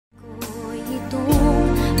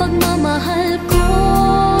pagmamahal ko.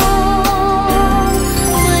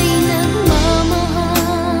 May nagmamahal,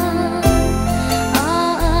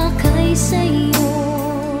 aakay sa'yo.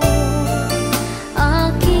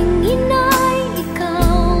 Aking inay,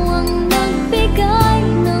 ikaw ang nagbigay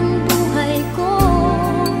ng buhay ko.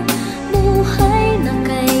 Buhay na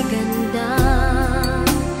kay ganda,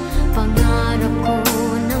 pangarap ko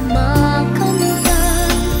na makamtan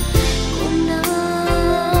ko na.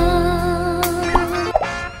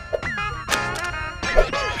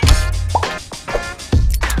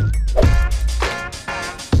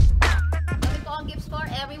 Kami po ang gifts for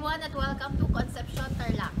everyone at welcome to Concepcion,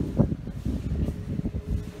 Tarlac.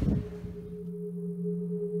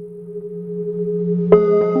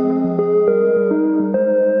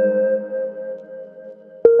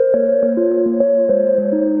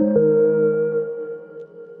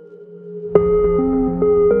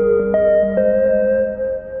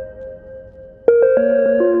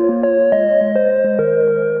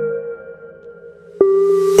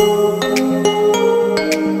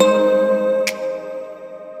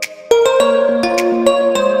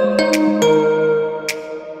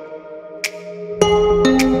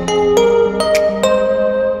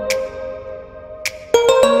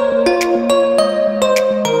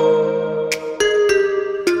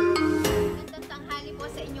 Magandang tanghali po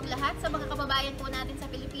sa inyong lahat, sa mga kababayan po natin sa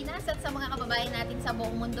Pilipinas at sa mga kababayan natin sa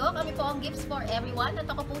buong mundo. Kami po ang Gifts for Everyone at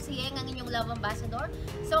ako po si Yeng, ang inyong love ambassador.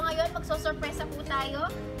 So ngayon magsosorpresa po tayo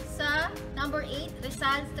sa number 8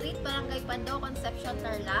 Rizal Street, Barangay Pando, Concepcion,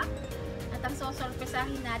 Tarlac. At ang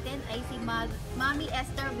sosorpresahin natin ay si Mami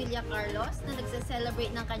Esther Villacarlos na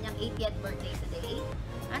nagse-celebrate ng kanyang 80th birthday today.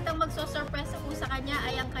 At ang magsosorpresa po sa kanya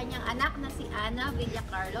ay ang kanyang anak na si Ana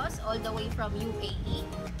Villacarlos, all the way from UAE.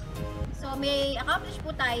 So may accomplish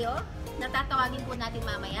po tayo, natatawagin po natin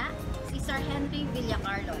mamaya, si Sir Henry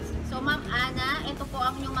Villacarlos. So Ma'am Ana, ito po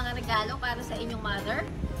ang inyong mga regalo para sa inyong mother.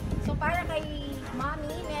 So para kay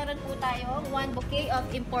Mommy, meron po tayong one bouquet of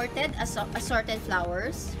imported assorted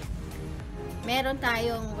flowers. Meron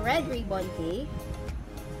tayong red ribbon cake.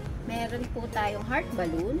 Meron po tayong heart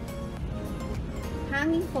balloon.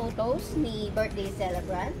 Hanging photos ni birthday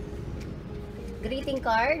celebrant. Greeting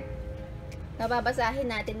card na babasahin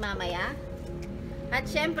natin mamaya. At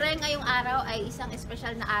syempre ngayong araw ay isang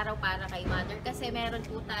espesyal na araw para kay mother kasi meron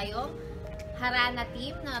po tayong harana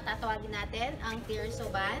team na tatawagin natin ang Tirso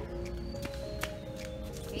Band.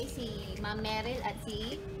 Okay, si Ma'am Meryl at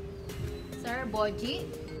si Sir Boji.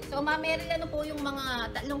 So Ma'am Meryl, ano po yung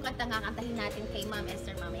mga tatlong kanta nga kantahin natin kay Ma'am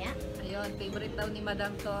Esther mamaya? Ayun, favorite daw ni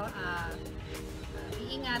Madam to.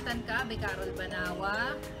 Iingatan Ka by Carol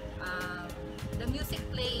Banawa. The Music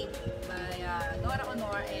Played by Nora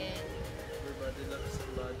Honor and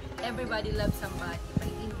Everybody Loves Somebody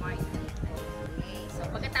by Dean Martin. Okay, so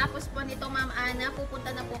pagkatapos po nito Ma'am Ana,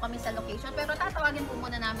 pupunta na po kami sa location. Pero tatawagin po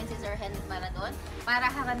muna namin si Sir Henry para doon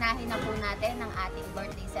para haranahin na po natin ang ating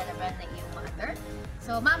birthday celebrant na iyong mother.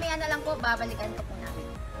 So mamaya na lang po, babalikan ko po namin.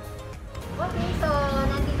 Okay, so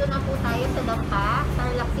nandito na po tayo sa Dampa,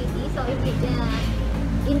 Tarlac City. So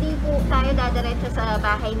hindi po tayo dadiretso sa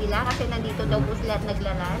bahay nila kasi nandito daw po sila at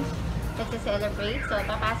nagla-lunch, nagse-celebrate. So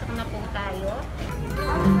papasok na po tayo.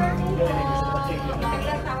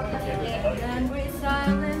 And we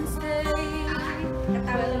silence day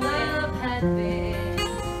where love had been,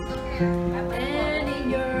 and in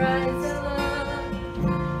your eyes a love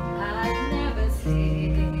I'd never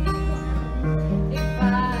seen. If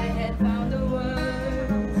I had found the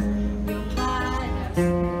words you might have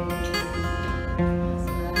said.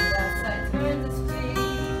 So as I turn the street,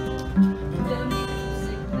 the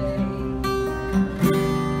music played.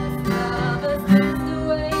 As lovers drift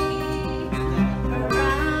away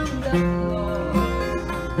around the floor,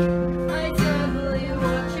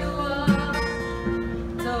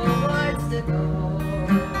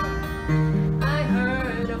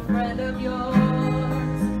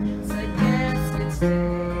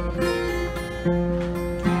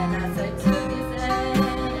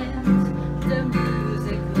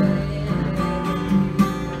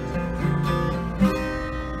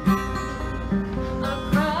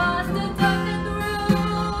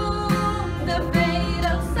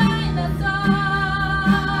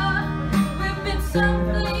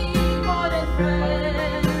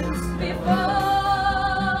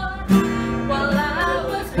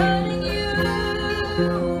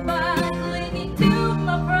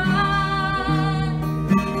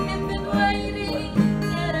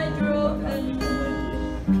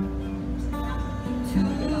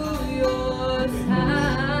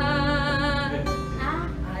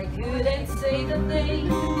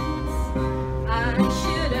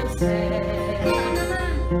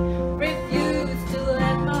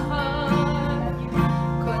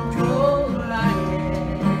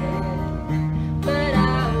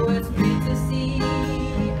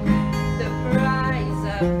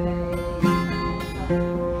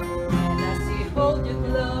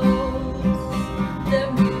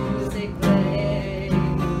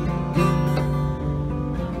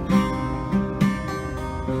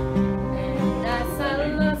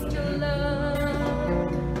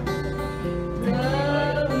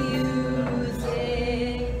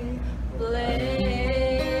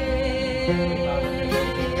 Happy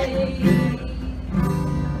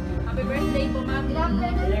birthday po, ma'am. Good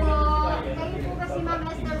afternoon po. Kayo po ba si Ma'am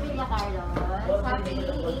Esther Villacarlos? Happy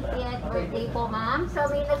 80th birthday po, ma'am. So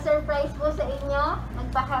may nag-surprise po sa inyo.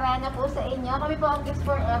 Nagpakarana po sa inyo. Kami po ang Gifts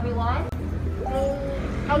for Everyone. May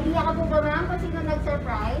idea ka po ba, ma'am, kung sino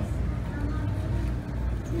nag-surprise?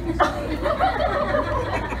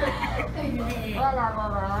 Wala po,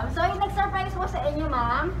 ma'am. So yung nag-surprise po sa inyo,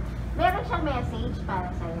 ma'am, meron siyang message para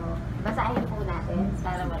sa'yo. Basahin po natin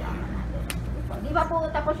para malaman natin. So, di ba po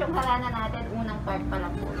tapos yung harana natin, unang part pa lang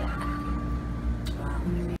po yan.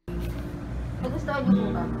 Nagustuhan niyo po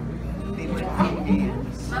ba?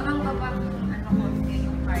 Mamang babang ano ko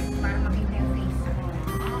yung part para makita yung face ko.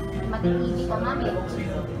 Matitibig ka, ma'am eh.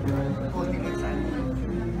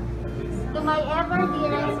 To my ever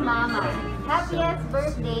dearest mama, happiest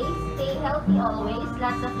birthday, stay healthy always,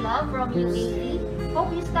 lots of love from you, baby. Hope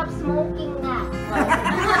you stop smoking na.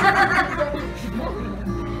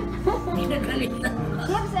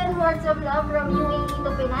 Gifts and words of love from you, to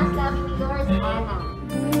Pinas, loving yours, Anna.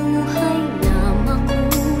 Buhay na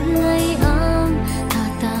makulay ang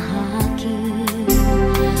tatahakin.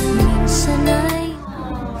 Minsan ay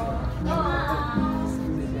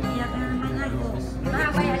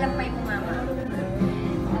Mahabay alam pa yung mama.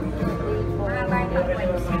 Mahabay pa po.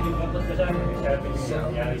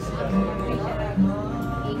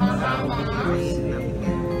 Ma'am Ana.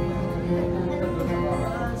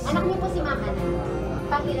 Anak niyo po si Ma'am Ana.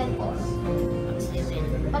 Pangilan po?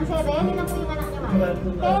 Pang-7? Ilan po yung anak niyo, ma'am?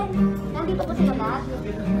 10? Nandito po sila lahat?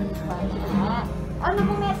 Wala. Ano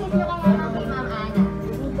po message niyo kaya lang kay Ma'am Ana?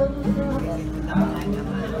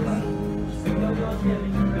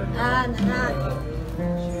 Anak,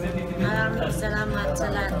 maraming salamat sa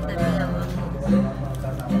lahat na ginawa mo.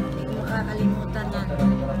 Hindi ko makakalimutan yan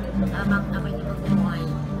habang ako'y nagbubuhay.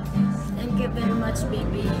 Thank you very much,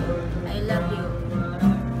 baby. I love you.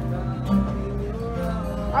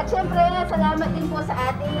 At syempre, salamat din po sa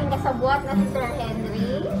ating kasabwat na si Sir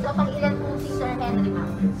Henry. So, pang-ilan po si Sir Henry, ma'am?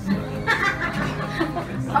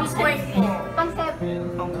 Pang-4 po. Pang-7.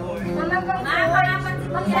 Naman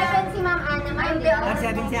pang-7 si Ma'am Ana. Pang-7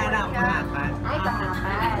 si Ana, pang-4. Ay, pang-4.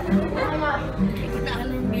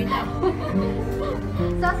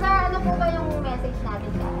 So, sir, ano po ba yung message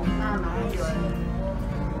natin sa Mama?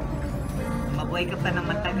 Mabuhay ka pa ng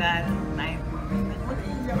matagal.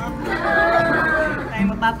 Tayo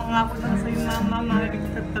mapapangako lang sa'yo, mama. Mahalig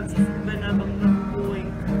sa pagsisigba na bang nabubuhay.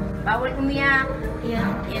 Bawal umiyak.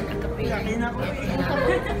 Yan ang kapila. Yan ako. Yan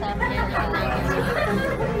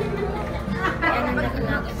ang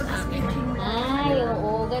nakalaga sa akin. Ay,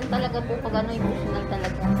 oo. Ganun talaga po pag ano, emotional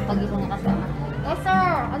talaga. Pag yung nakasama. Eh,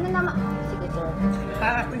 sir, ano naman? Sige, sir.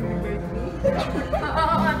 Para ko yung birthday.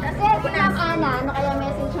 Kasi si Ma'am Ana, ano kaya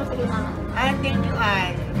message mo sa Ma'am Ana? Thank you,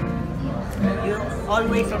 Ann. You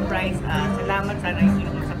always surprise us. Salamat sa naisip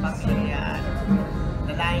mo sa pamilya.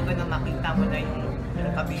 Nalahin ko na makita mo na yung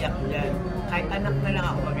kabiyak dyan. Kahit anak na lang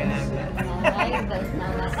ako mag-alaga. Ay, best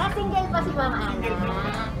naman. Single pa si Ma'am Ana.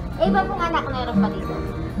 Eh, iba pong anak meron pa dito?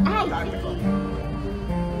 Ay,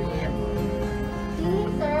 si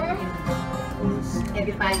Sir.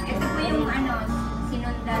 Every 5 Ito po yung ano,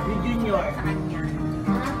 sinundan Yung junior. sa kanya.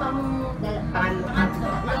 Pangatlo.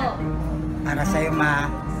 Para sa'yo, ma,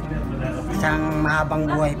 isang mahabang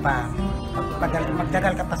buhay pa.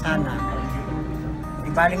 Magtagal ka pa sana. Di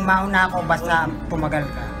baling mauna ako basta tumagal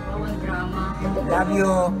ka. Bawal drama. Love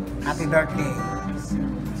you. Happy birthday.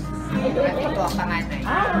 Ito ang panganay.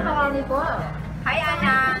 Ay, ang pangalan po. Hi,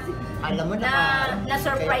 Ana. Alam mo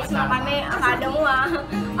Na-surprise mo kami.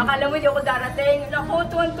 Akala mo di ako darating. Naku,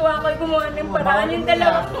 tuwan-tuwa ako gumawa ng paraan. Yung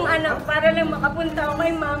dalawang anak para lang makapunta ako kay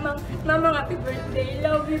Mamang. Mamang, happy birthday.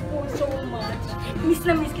 Love you po so much. Miss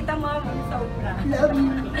na miss kita, Mamang. Sobra. Love you.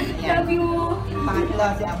 Love you. Pangatlo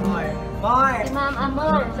si Amor. Amor! Si Ma'am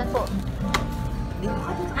Amor. Saan po?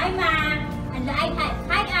 Hi, Ma!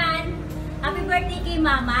 Hi, Ann! Happy birthday kay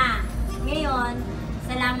Mama! Ngayon,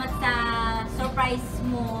 salamat sa surprise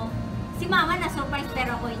mo. Si Mama na-surprise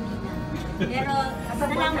pero ako hindi na. Pero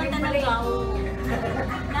salamat talaga.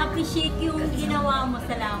 Na-appreciate yung ginawa mo.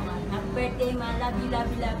 Salamat. Happy birthday, Ma. Love you, love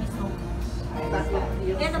you, love you so much.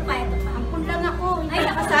 Ito pa. Ampun lang ako. Ay,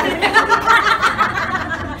 nakasali.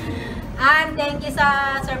 And thank you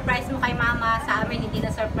sa surprise mo kay Mama. Sa amin, hindi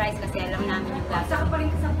na surprise kasi alam namin yung gagawin. Saka pa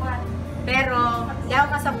rin kasapwan. Pero, hindi ako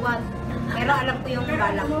kasabwat. Pero alam ko yung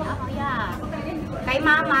balak niya. Oh, yeah. Kay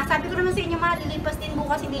Mama, sabi ko naman sa inyo, Ma, lilipas din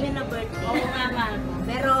bukas, hindi nyo na birthday. Oo nga, Ma.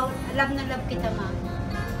 Pero, love na love kita, Ma.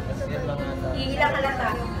 Iilang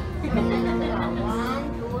halata. 1, 2, 3,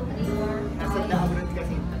 4, 5.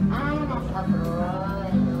 kasi. Ay, nasa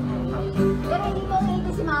abroad. Pero hindi po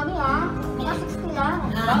umiiti si Mami, ha? lang.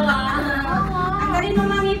 Ang galing mo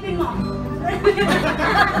mangipin mo.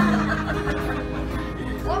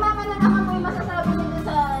 Eh, mama na naman mo yung masasabi nito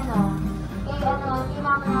sa ano, kay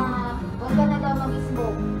mama na huwag ka na daw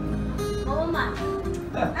mag-smoke. Oo, ma.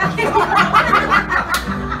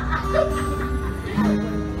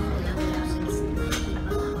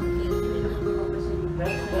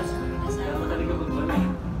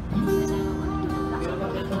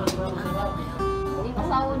 Yung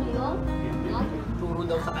asawa niyo yun? Turo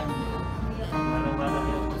daw sa kanya.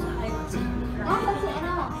 Nasaan si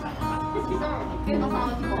ano? Si sir, yung asawa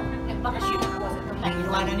niyo po. Nagbakasyon po. Ang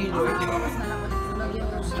iwanan ni Lord.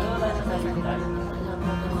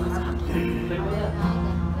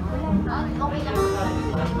 Okay lang.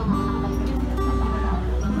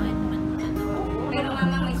 Pero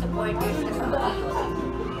mama, may supporters ka sa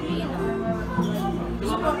Pilipinas.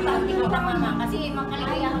 Supportante kita, mama, kasi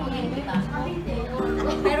makaligayahan mo din kita.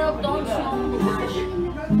 Pero don't show too much.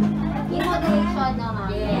 In moderation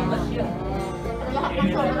naman. Yes. Siyempre lahat ng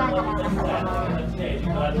sobra nakakasama.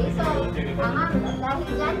 Okay, so, ma'am, dahil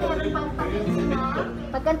dyan, meron pang patin si ma'am.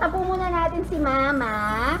 Pagkanta po muna natin si mama.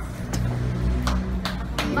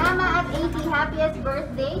 Mama at 80, happiest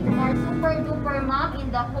birthday to our super duper mom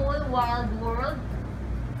in the whole wild world.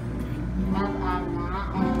 Love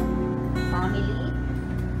Anna and family.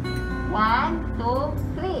 1, 2,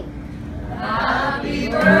 3. Happy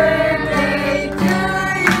birthday to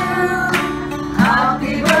you.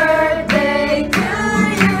 Happy birthday to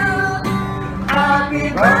you.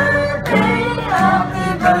 Happy birthday, happy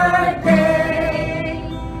birthday.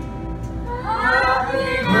 Happy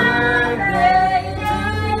birthday to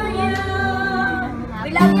you. We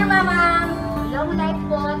love you, mama. Long life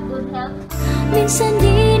po at good health. Minsan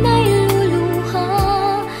di nailuluha.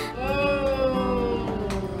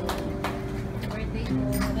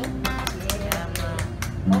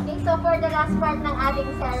 Okay, so for the last part ng ating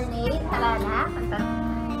serenade, tara na.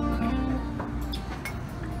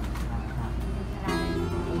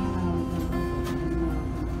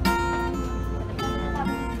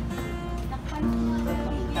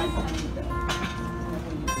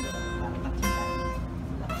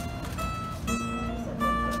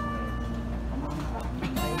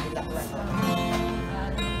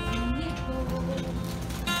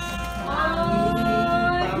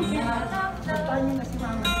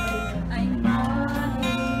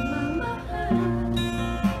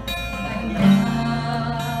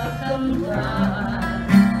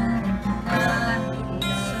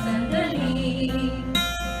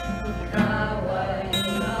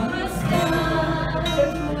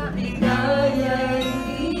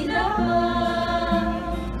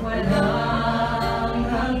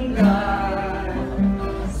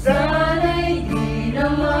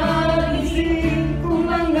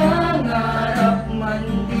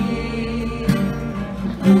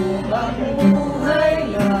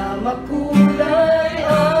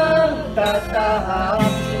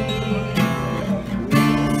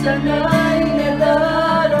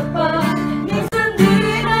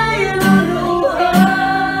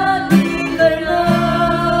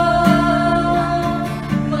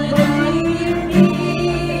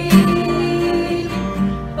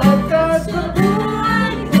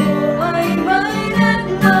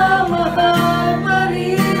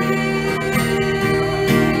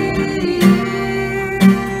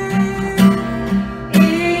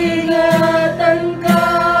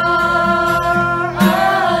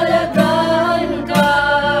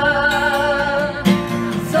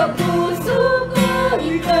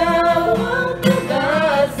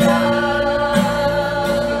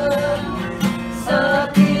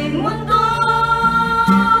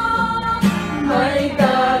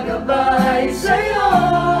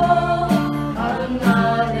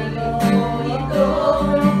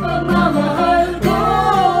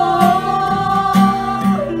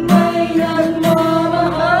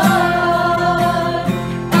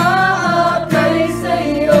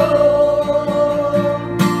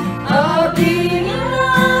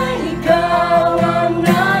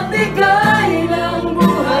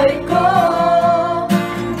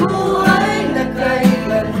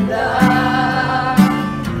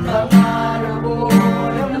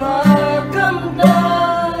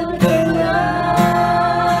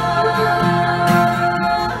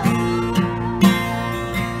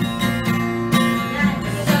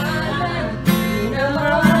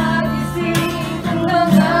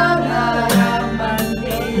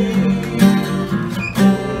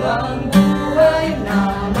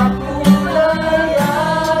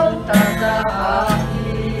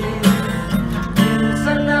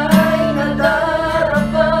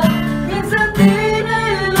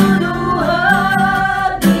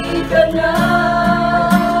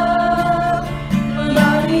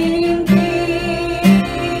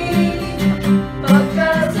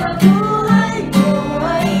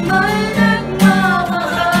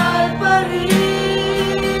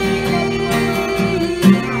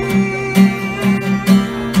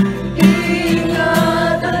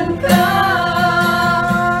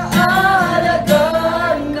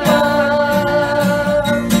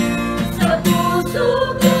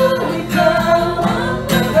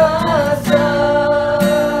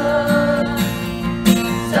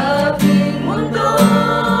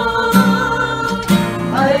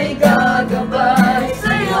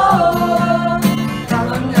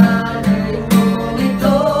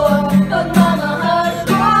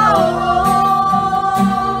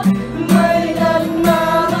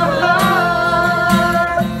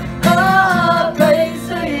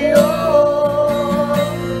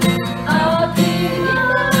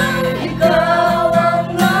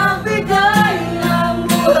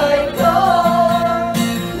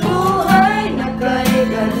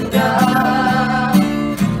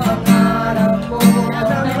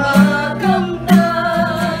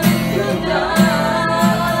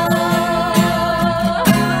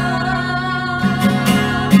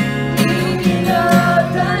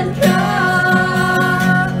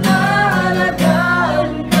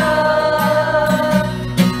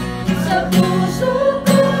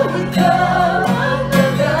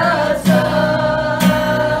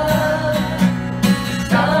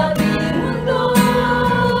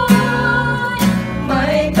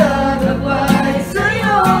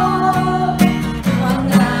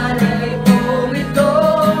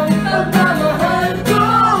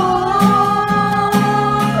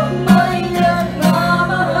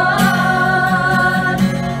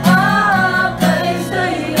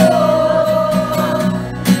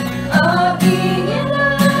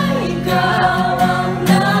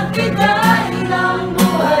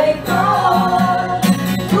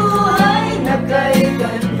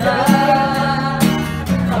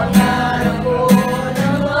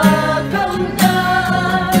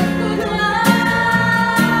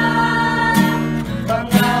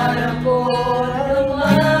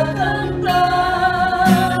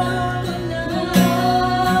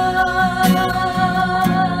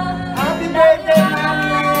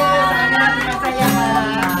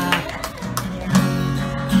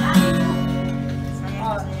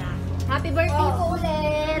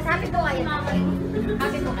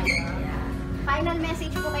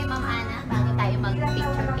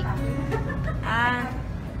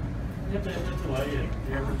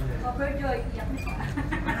 Overjoy.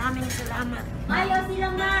 Maraming salamat. Ayaw sila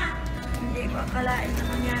nga. Hindi ko akalain na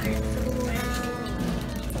mangyari sa buhay ko.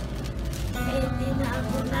 Eh, hindi na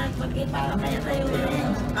ako nagpagkita kaya tayo ulit.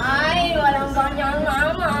 Ay, walang ganyan,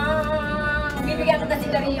 mama. Bibigyan kita si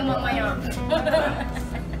Dario mamaya.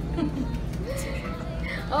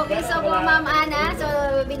 Okay, so po Ma'am Ana, so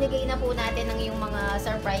binigay na po natin ang iyong mga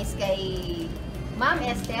surprise kay Ma'am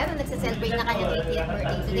Esther na nagse-celebrate na kanyang 80th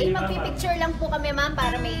birthday today. Magpipicture lang po kami ma'am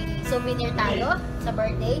para may souvenir tayo sa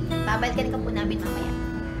birthday. Babalikan ka po namin mamaya.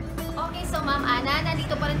 Okay, so Ma'am Ana,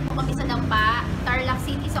 nandito pa rin po kami sa Dampa, Tarlac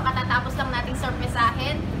City. So katatapos lang nating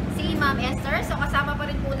surpresahin si Ma'am Esther. So kasama pa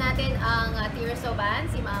rin po natin ang Tirso Band,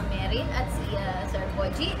 si Ma'am Meryl at si Sir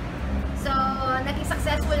Koji. So, naging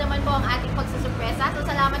successful naman po ang ating pagsusurpresa. So,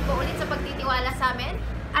 salamat po ulit sa pagtitiwala sa amin.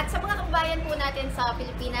 At sa mga kababayan po natin sa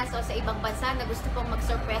Pilipinas o sa ibang bansa na gusto pong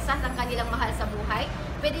magsurpresa ng kanilang mahal sa buhay,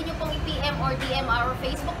 pwede nyo pong i-PM or DM our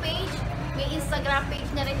Facebook page. May Instagram page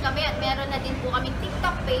na rin kami at meron na din po kaming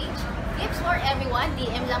TikTok page. Gifts for everyone.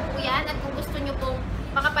 DM lang po yan. At kung gusto nyo pong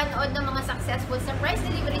makapanood ng mga successful surprise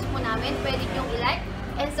deliveries po namin, pwede nyo i-like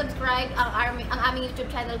and subscribe ang aming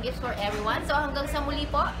YouTube channel Gifts for Everyone. So hanggang sa muli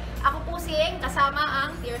po, ako po si Eng, kasama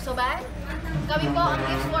ang Tirso Band. Kami po ang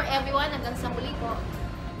Gifts for Everyone. Hanggang sa muli po.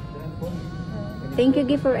 Thank you,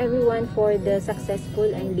 Gift for Everyone, for the successful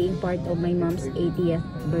and being part of my mom's 80th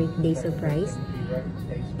birthday surprise.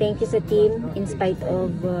 Thank you sa team. In spite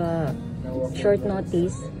of short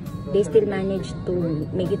notice, they still managed to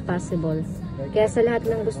make it possible. Kaya sa lahat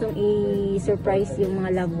ng gustong i-surprise yung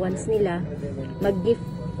mga loved ones nila, mag-gift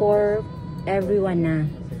for everyone na.